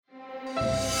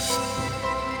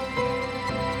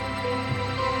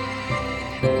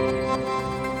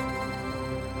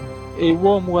A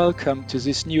warm welcome to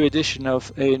this new edition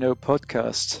of A&O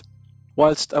Podcast.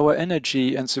 Whilst our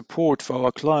energy and support for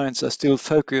our clients are still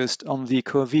focused on the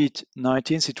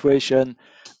COVID-19 situation,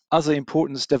 other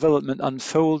important developments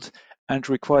unfold and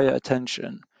require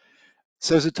attention.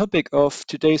 So the topic of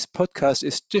today's podcast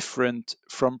is different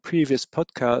from previous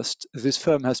podcasts this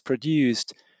firm has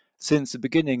produced since the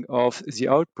beginning of the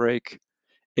outbreak.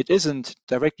 It isn't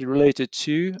directly related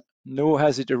to, nor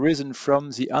has it arisen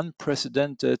from the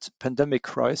unprecedented pandemic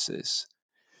crisis.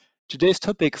 Today's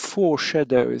topic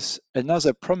foreshadows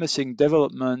another promising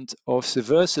development of the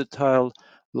versatile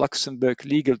Luxembourg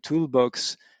legal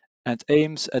toolbox and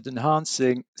aims at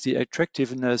enhancing the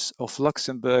attractiveness of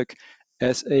Luxembourg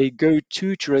as a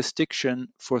go-to jurisdiction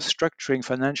for structuring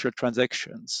financial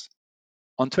transactions.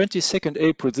 On 22nd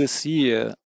April this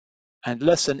year, and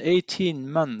less than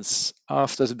 18 months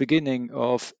after the beginning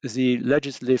of the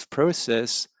legislative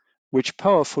process, which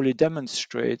powerfully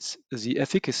demonstrates the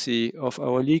efficacy of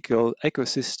our legal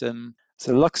ecosystem,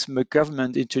 the Luxembourg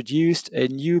government introduced a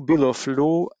new bill of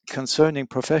law concerning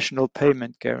professional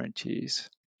payment guarantees.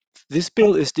 This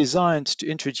bill is designed to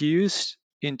introduce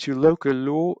into local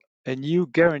law a new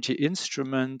guarantee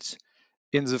instrument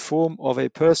in the form of a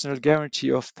personal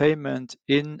guarantee of payment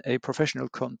in a professional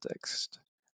context.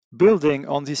 Building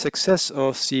on the success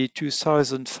of the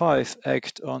 2005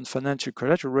 Act on Financial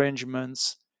Collateral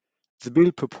Arrangements, the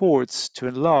bill purports to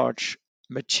enlarge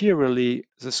materially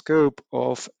the scope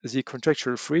of the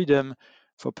contractual freedom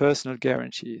for personal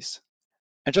guarantees.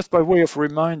 And just by way of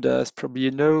reminder, as probably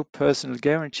you know, personal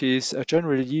guarantees are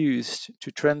generally used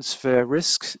to transfer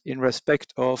risks in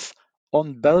respect of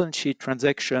on-balance sheet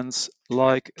transactions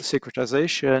like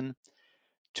securitization,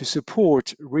 to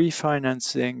support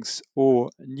refinancings or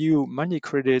new money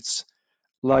credits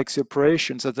like the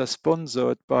operations that are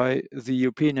sponsored by the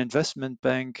European Investment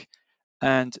Bank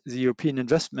and the European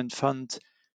Investment Fund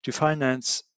to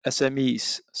finance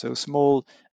SMEs, so small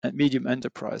and medium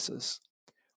enterprises.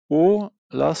 Or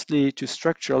lastly, to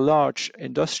structure large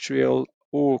industrial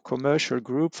or commercial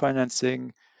group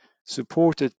financing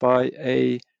supported by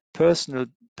a personal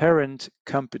parent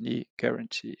company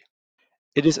guarantee.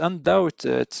 It is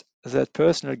undoubted that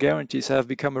personal guarantees have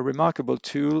become a remarkable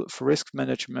tool for risk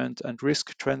management and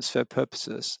risk transfer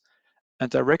purposes,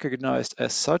 and are recognized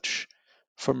as such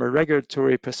from a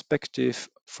regulatory perspective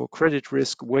for credit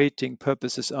risk weighting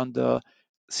purposes under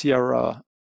CRR,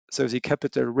 so the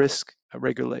Capital Risk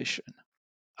Regulation.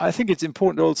 I think it's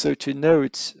important also to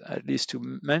note, at least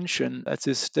to mention at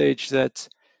this stage, that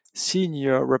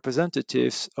senior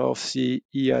representatives of the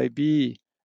EIB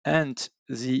and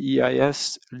the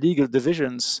EIF's legal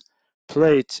divisions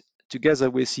played together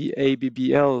with the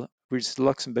ABBL, which is the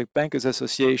Luxembourg Bankers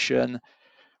Association,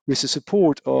 with the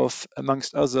support of,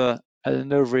 amongst other,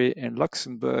 Alnover in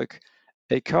Luxembourg,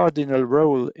 a cardinal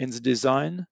role in the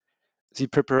design, the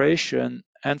preparation,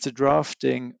 and the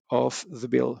drafting of the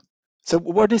bill. So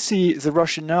what is the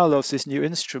rationale of this new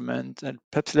instrument? And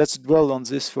perhaps let's dwell on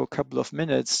this for a couple of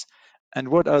minutes. And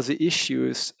what are the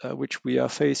issues which we are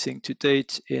facing to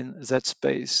date in that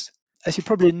space? As you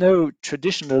probably know,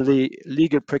 traditionally,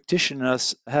 legal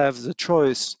practitioners have the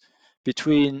choice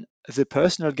between the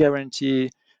personal guarantee,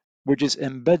 which is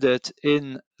embedded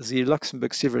in the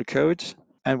Luxembourg Civil Code,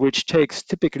 and which takes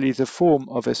typically the form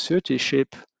of a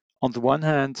suretyship on the one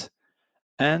hand,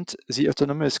 and the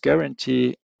autonomous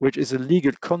guarantee, which is a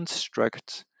legal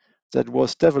construct that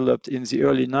was developed in the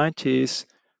early 90s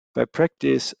by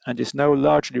practice and is now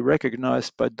largely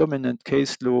recognized by dominant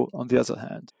case law on the other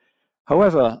hand.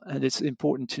 However, and it's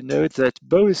important to note that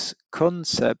both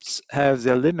concepts have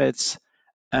their limits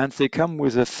and they come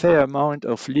with a fair amount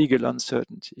of legal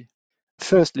uncertainty.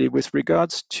 Firstly, with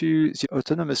regards to the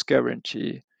autonomous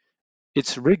guarantee,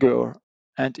 its rigor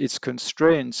and its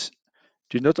constraints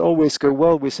do not always go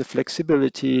well with the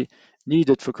flexibility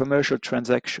needed for commercial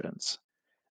transactions.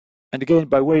 And again,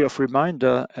 by way of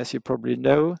reminder, as you probably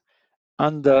know,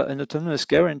 under an autonomous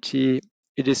guarantee,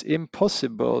 it is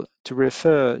impossible to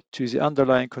refer to the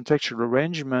underlying contractual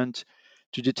arrangement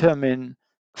to determine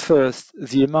first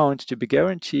the amount to be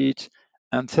guaranteed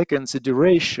and second the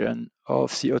duration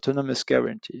of the autonomous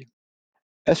guarantee.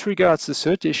 As regards the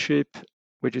suretyship,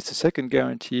 which is the second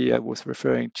guarantee I was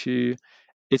referring to,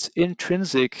 its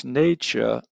intrinsic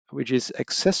nature, which is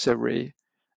accessory,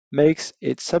 makes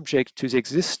it subject to the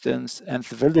existence and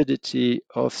the validity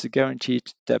of the guaranteed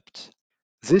debt.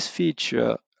 This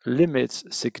feature limits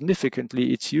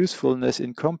significantly its usefulness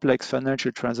in complex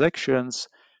financial transactions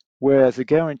where the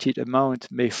guaranteed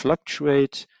amount may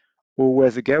fluctuate or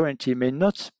where the guarantee may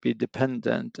not be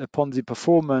dependent upon the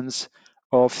performance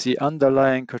of the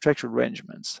underlying contractual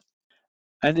arrangements.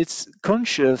 And it's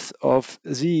conscious of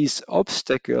these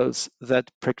obstacles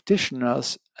that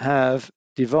practitioners have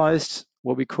devised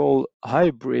what we call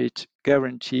hybrid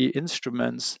guarantee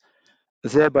instruments,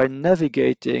 thereby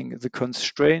navigating the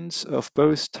constraints of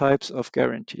both types of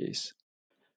guarantees.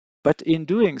 But in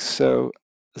doing so,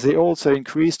 they also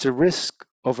increase the risk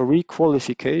of a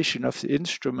requalification of the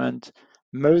instrument,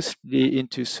 mostly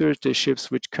into suretyships,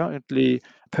 which currently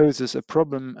poses a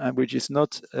problem and which is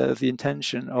not the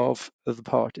intention of the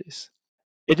parties.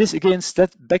 It is against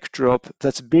that backdrop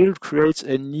that Bill creates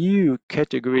a new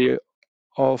category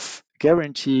of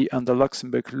guarantee under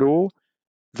Luxembourg law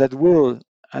that will,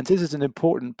 and this is an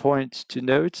important point to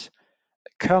note,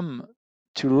 come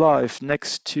to life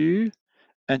next to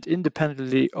and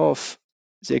independently of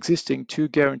the existing two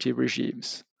guarantee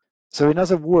regimes. So in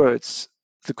other words,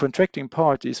 the contracting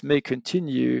parties may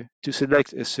continue to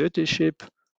select a suretyship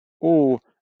or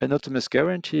an autonomous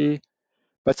guarantee,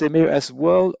 but they may as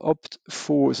well opt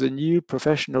for the new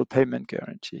professional payment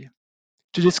guarantee.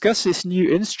 To discuss this new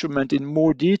instrument in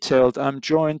more detail, I'm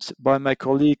joined by my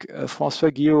colleague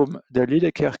François-Guillaume de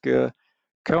Liedekerke,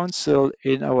 counsel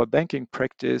in our banking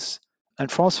practice, and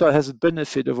François has the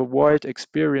benefit of a wide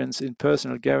experience in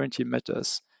personal guarantee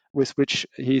matters with which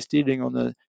he is dealing on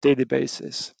a daily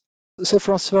basis. So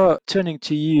François, turning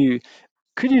to you,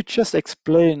 could you just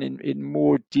explain in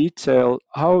more detail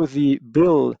how the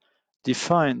bill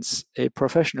defines a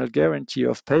professional guarantee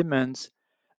of payment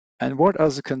and what are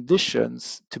the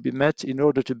conditions to be met in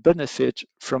order to benefit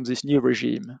from this new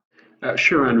regime?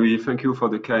 Sure, Henry. Thank you for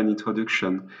the kind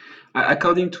introduction.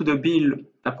 According to the bill,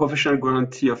 a professional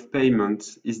guarantee of payment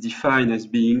is defined as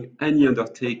being any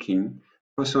undertaking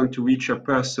pursuant to which a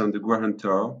person, the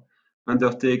guarantor,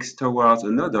 undertakes towards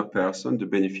another person, the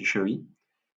beneficiary,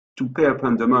 to pay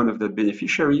upon demand of that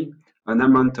beneficiary an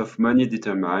amount of money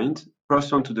determined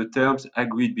pursuant to the terms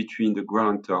agreed between the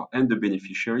guarantor and the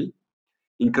beneficiary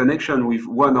in connection with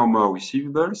one or more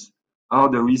receivables or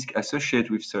the risk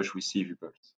associated with such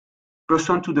receivables.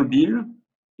 Pursuant to the bill,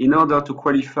 in order to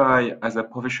qualify as a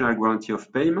professional guarantee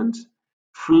of payment,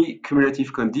 three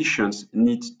cumulative conditions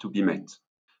need to be met.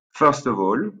 First of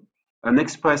all, an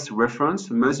express reference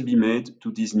must be made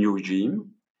to this new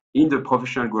regime in the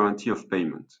professional guarantee of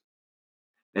payment.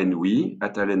 And we,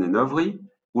 at Allen and Overy,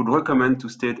 would recommend to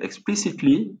state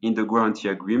explicitly in the guarantee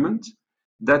agreement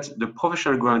that the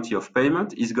professional guarantee of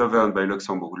payment is governed by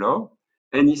Luxembourg law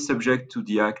and is subject to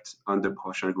the Act on the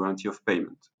professional guarantee of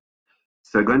payment.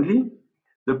 Secondly,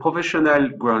 the professional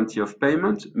guarantee of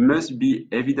payment must be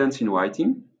evidence in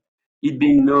writing, it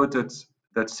being noted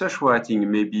that such writing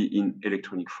may be in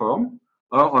electronic form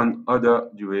or on other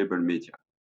durable media.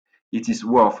 It is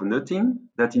worth noting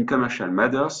that in commercial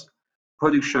matters,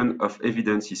 production of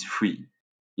evidence is free,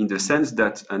 in the sense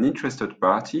that an interested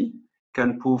party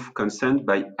can prove consent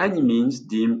by any means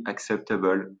deemed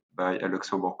acceptable by a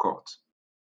Luxembourg court.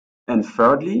 And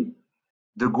thirdly,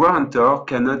 the guarantor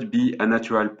cannot be a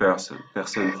natural person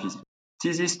physical.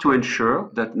 This is to ensure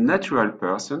that natural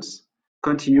persons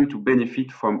continue to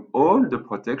benefit from all the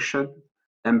protection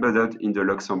embedded in the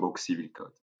Luxembourg Civil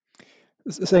Code.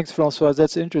 Thanks, Francois.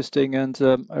 That's interesting. And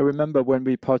I remember when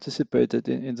we participated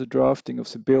in the drafting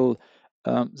of the bill,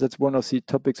 that's one of the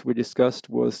topics we discussed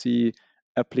was the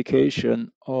application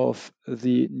of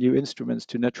the new instruments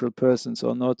to natural persons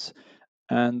or not.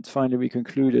 And finally, we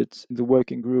concluded in the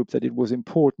working group that it was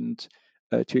important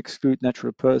to exclude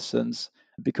natural persons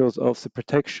because of the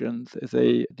protection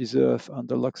they deserve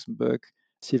under Luxembourg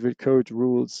civil code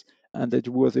rules, and that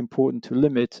it was important to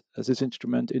limit this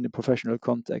instrument in a professional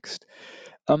context.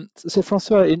 So,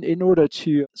 Francois, in order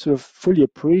to sort of fully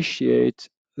appreciate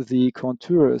the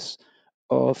contours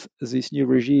of this new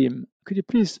regime, could you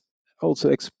please also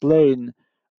explain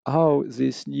how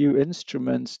this new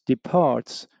instrument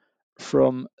departs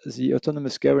from the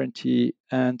autonomous guarantee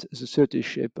and the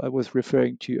suretyship I was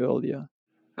referring to earlier?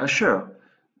 Sure.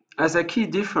 As a key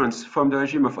difference from the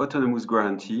regime of autonomous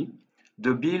guarantee,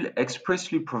 the bill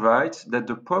expressly provides that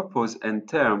the purpose and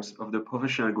terms of the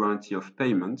professional guarantee of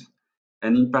payment,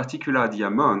 and in particular the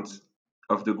amount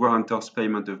of the guarantor's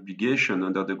payment obligation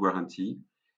under the guarantee,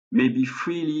 may be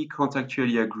freely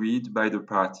contractually agreed by the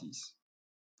parties.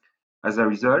 As a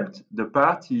result, the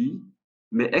party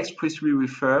may expressly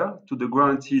refer to the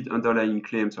guaranteed underlying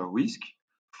claims or risk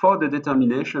for the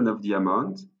determination of the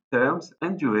amount, terms,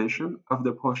 and duration of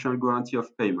the professional guarantee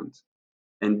of payment,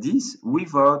 and this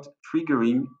without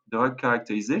triggering the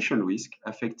recharacterization risk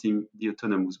affecting the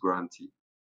autonomous guarantee.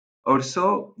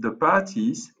 Also, the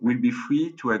parties will be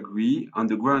free to agree on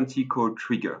the guarantee code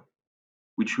trigger,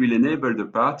 which will enable the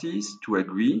parties to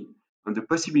agree on the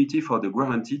possibility for the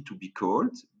guarantee to be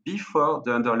called before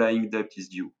the underlying debt is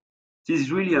due. This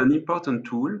is really an important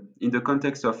tool in the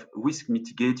context of risk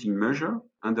mitigating measure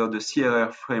under the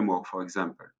CRR framework, for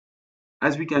example.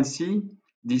 As we can see,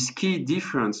 this key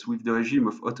difference with the regime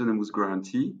of autonomous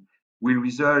guarantee will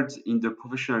result in the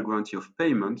professional guarantee of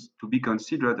payment to be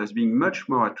considered as being much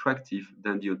more attractive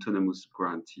than the autonomous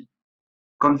guarantee.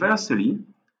 Conversely,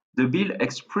 the bill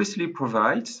expressly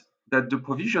provides that the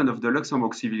provision of the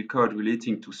Luxembourg Civil Code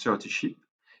relating to suretyship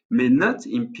may not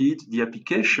impede the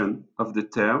application of the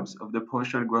terms of the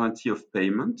professional guarantee of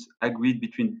payment agreed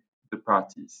between the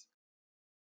parties.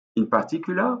 In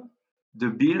particular, the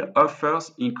bill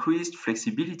offers increased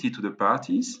flexibility to the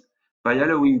parties by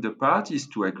allowing the parties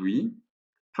to agree,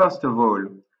 first of all,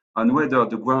 on whether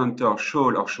the guarantor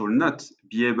shall or shall not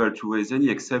be able to raise any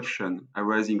exception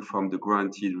arising from the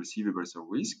guaranteed receivables of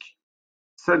risk.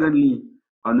 Secondly,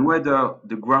 on whether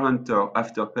the guarantor,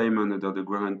 after payment under the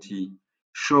guarantee,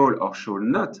 shall or shall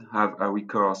not have a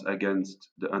recourse against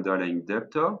the underlying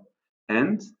debtor,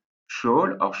 and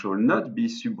shall or shall not be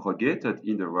subrogated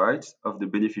in the rights of the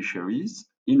beneficiaries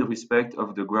in respect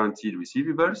of the guaranteed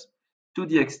receivables to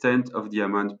the extent of the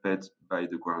amount paid by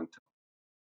the guarantor.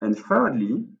 And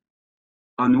thirdly,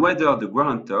 on whether the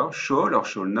guarantor shall or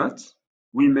shall not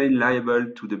remain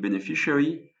liable to the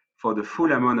beneficiary for the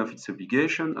full amount of its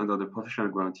obligation under the professional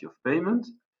guarantee of payment,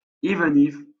 even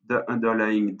if the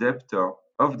underlying debtor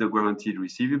of the guaranteed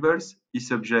receivables is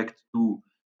subject to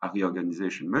a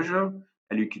reorganization measure,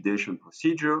 a liquidation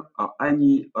procedure, or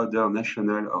any other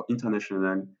national or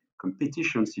international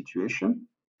competition situation,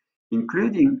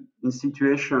 including in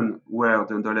situations where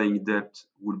the underlying debt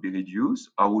would be reduced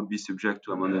or would be subject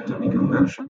to a monetary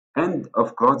conversion. And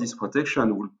of course, this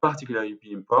protection will particularly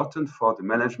be important for the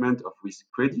management of risk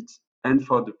credit and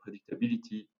for the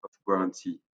predictability of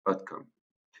guarantee outcome.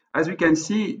 As we can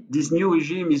see, this new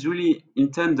regime is really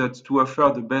intended to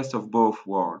offer the best of both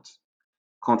worlds,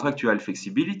 contractual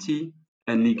flexibility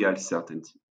and legal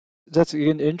certainty. That's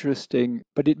again interesting,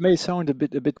 but it may sound a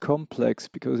bit complex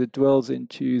because it dwells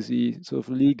into the sort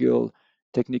of legal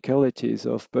technicalities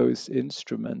of both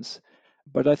instruments.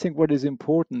 But I think what is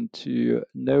important to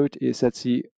note is that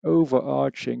the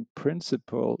overarching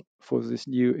principle for this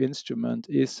new instrument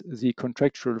is the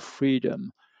contractual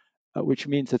freedom, which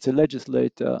means that the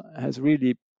legislator has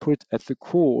really put at the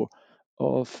core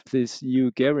of this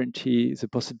new guarantee the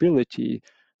possibility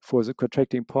for the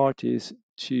contracting parties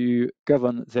to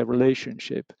govern their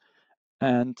relationship.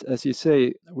 And as you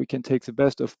say, we can take the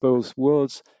best of both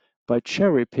worlds by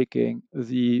cherry picking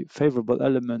the favorable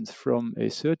elements from a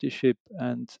certiship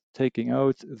and taking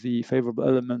out the favorable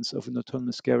elements of an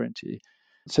autonomous guarantee.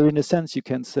 So, in a sense, you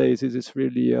can say this is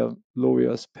really a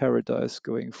lawyer's paradise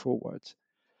going forward.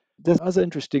 There's other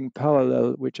interesting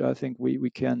parallel, which I think we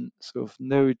can sort of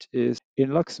note, is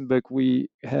in Luxembourg, we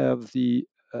have the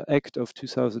Act of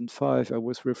 2005 I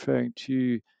was referring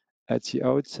to at the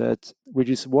outset, which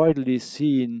is widely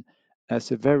seen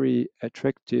as a very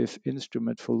attractive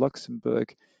instrument for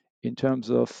Luxembourg in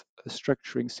terms of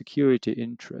structuring security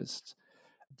interests.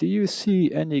 Do you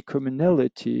see any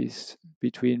commonalities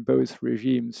between both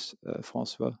regimes,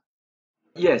 Francois?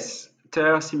 Yes,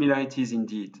 there are similarities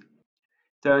indeed.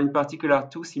 There are in particular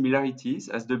two similarities,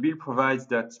 as the bill provides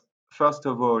that, first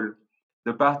of all,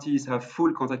 the parties have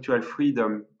full contractual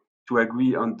freedom to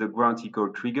agree on the guarantee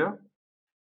code trigger.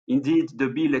 Indeed, the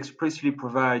bill expressly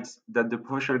provides that the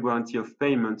professional guarantee of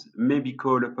payment may be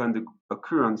called upon the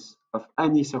occurrence of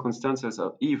any circumstances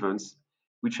or events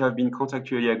which have been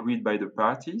contractually agreed by the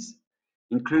parties,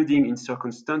 including in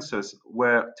circumstances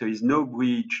where there is no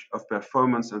breach of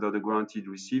performance under the guaranteed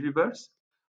receivables,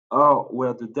 or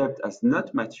where the debt has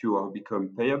not matured or become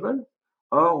payable,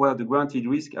 or where the guaranteed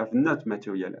risk have not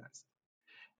materialized.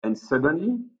 And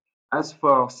secondly, as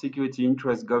for security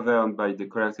interests governed by the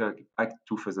Collateral Act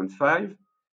 2005,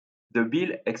 the bill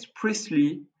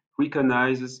expressly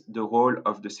recognizes the role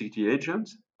of the security agent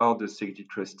or the security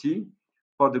trustee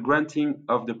for the granting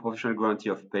of the professional guarantee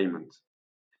of payment.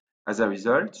 As a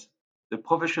result, the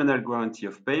professional guarantee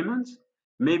of payment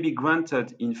may be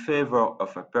granted in favor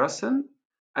of a person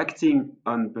acting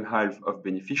on behalf of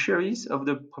beneficiaries of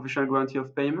the professional guarantee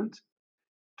of payment,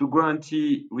 to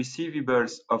guarantee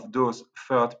receivables of those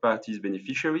third parties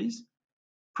beneficiaries,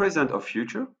 present or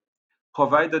future,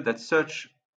 provided that such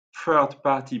third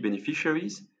party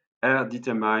beneficiaries are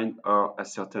determined or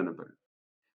ascertainable.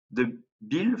 The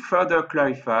bill further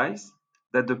clarifies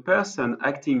that the person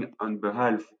acting on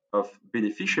behalf of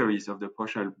beneficiaries of the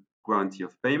partial guarantee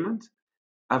of payment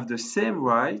have the same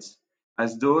rights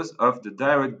as those of the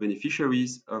direct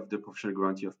beneficiaries of the professional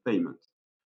guarantee of payment,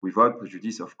 without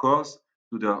prejudice, of course,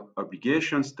 to their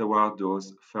obligations toward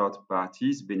those third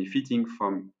parties benefiting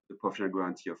from the professional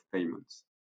guarantee of payments.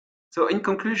 So in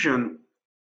conclusion,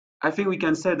 I think we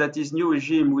can say that this new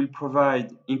regime will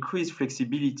provide increased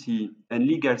flexibility and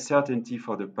legal certainty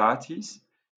for the parties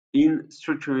in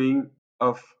structuring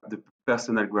of the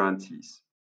personal guarantees,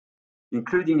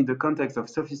 including in the context of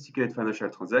sophisticated financial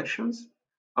transactions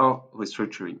or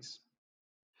restructurings.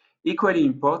 Equally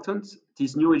important,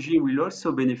 this new regime will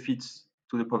also benefit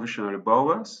to the professional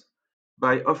borrowers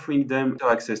by offering them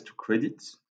access to credit,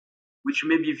 which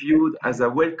may be viewed as a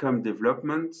welcome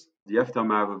development in the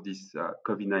aftermath of this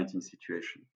COVID-19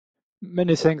 situation.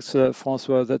 Many thanks,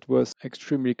 Francois. That was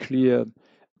extremely clear.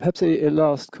 Perhaps a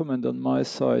last comment on my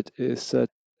side is that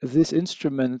this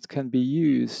instrument can be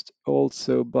used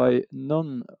also by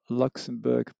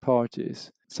non-Luxembourg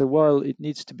parties. So while it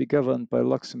needs to be governed by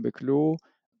Luxembourg law,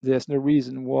 there's no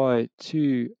reason why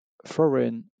two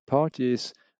foreign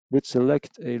parties would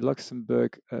select a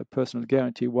Luxembourg personal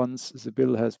guarantee once the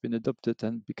bill has been adopted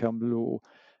and become law.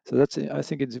 So that's, I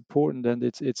think it's important, and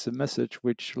it's a message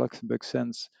which Luxembourg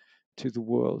sends to the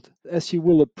world. As you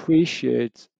will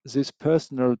appreciate, this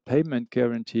personal payment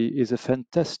guarantee is a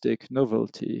fantastic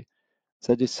novelty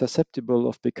that is susceptible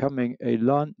of becoming a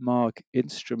landmark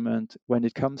instrument when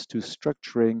it comes to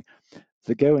structuring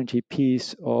the guarantee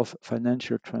piece of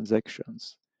financial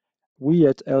transactions. We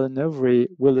at Allen Overy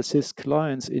will assist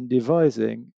clients in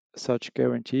devising such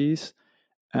guarantees,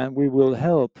 and we will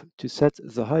help to set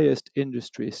the highest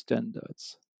industry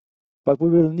standards. But we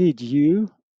will need you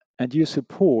and your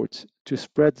support to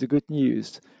spread the good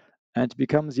news and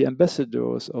become the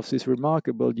ambassadors of this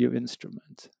remarkable new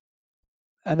instrument.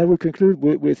 And I will conclude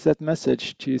with that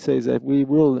message to say that we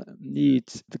will need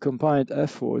the combined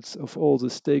efforts of all the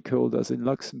stakeholders in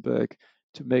Luxembourg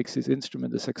to make this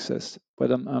instrument a success.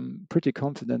 But I'm pretty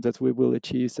confident that we will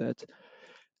achieve that.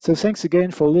 So thanks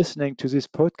again for listening to this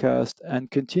podcast,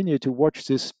 and continue to watch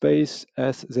this space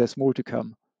as there's more to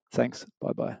come. Thanks.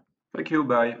 Bye bye. Thank you.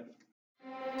 Bye.